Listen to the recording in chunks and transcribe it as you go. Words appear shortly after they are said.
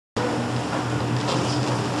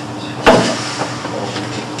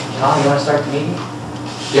Tom, you want to start the meeting?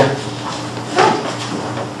 Yeah.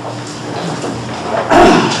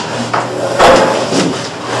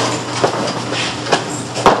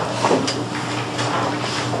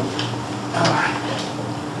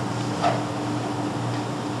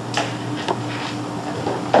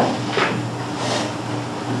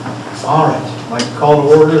 All right, I'd like to call to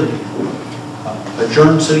order the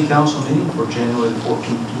adjourned City Council meeting for January the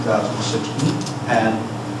 14th, 2016. And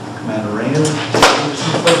Commander Rainer,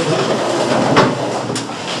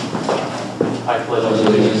 I pledge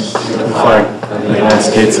allegiance to the flag of the United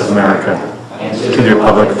States of America, and to the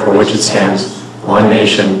republic for which it stands, one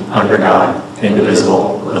nation, under God,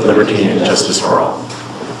 indivisible, with liberty and justice for all.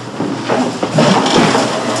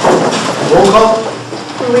 roll call.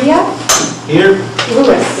 Maria, Here.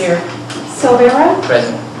 Lewis, here. Silvera,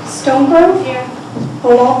 Present. Stonebrook, here.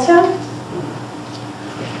 Peralta,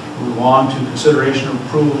 Move on to consideration of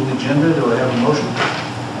approval of the agenda. Do I have a motion? I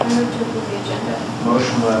move to approve the agenda.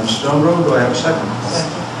 Motion by Ms. Stonebrook. Do I have a second?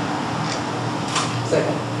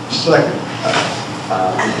 Second. Second.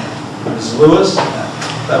 Ms. Lewis.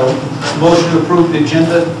 Motion to approve the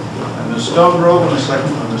agenda by Ms. Stonebrook and a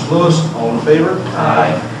second by Ms. Lewis. All in favor?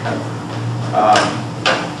 Aye.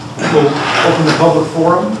 We'll open the public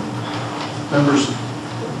forum. Members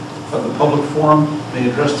of the public forum may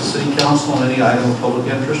address the City Council on any item of public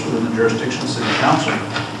interest within the jurisdiction of the City Council.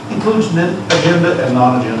 Includes agenda and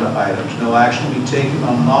non-agenda items. No action will be taken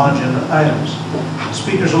on non-agenda items.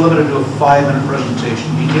 Speakers are limited to a 5-minute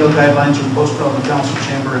presentation. Detailed guidelines are posted on the Council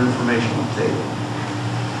Chamber informational table.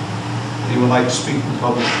 Anyone like to speak in the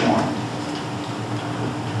public forum?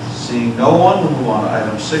 Seeing no one, we'll move on to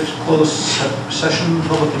item 6, closed session,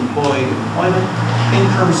 public employee employment,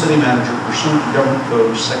 interim city manager pursuant to Government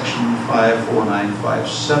Code Section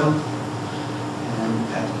 54957. And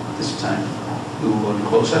at this time, we will go into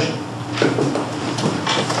closed session.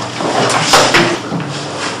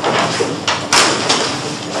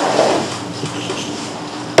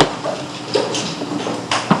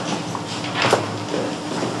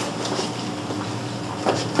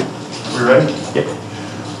 We ready? Yep.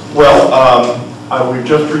 Well, we've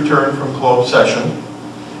just returned from closed session,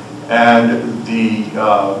 and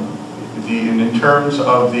in terms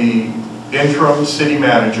of the interim city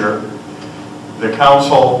manager, the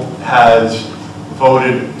council has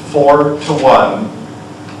voted 4-1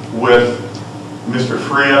 with Mr.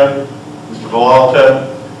 Freya, Mr. Villalta,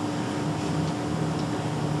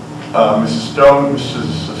 Mrs.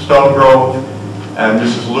 Stonegrove, and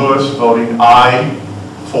Mrs. Lewis voting aye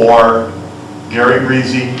for Gary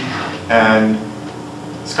Breezy and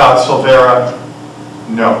Scott Silvera,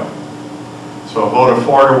 no. So a vote of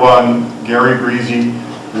 4-1, Gary Breezy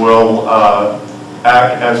will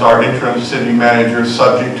act as our interim city manager,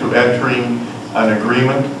 subject to entering an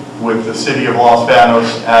agreement with the City of Los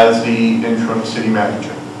Banos as the interim city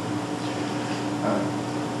manager.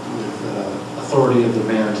 With authority of the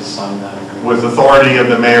mayor to sign that agreement. With authority of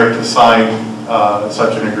the mayor to sign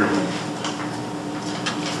such an agreement.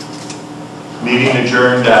 Meeting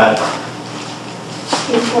adjourned at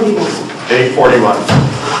 8:41. 8:41.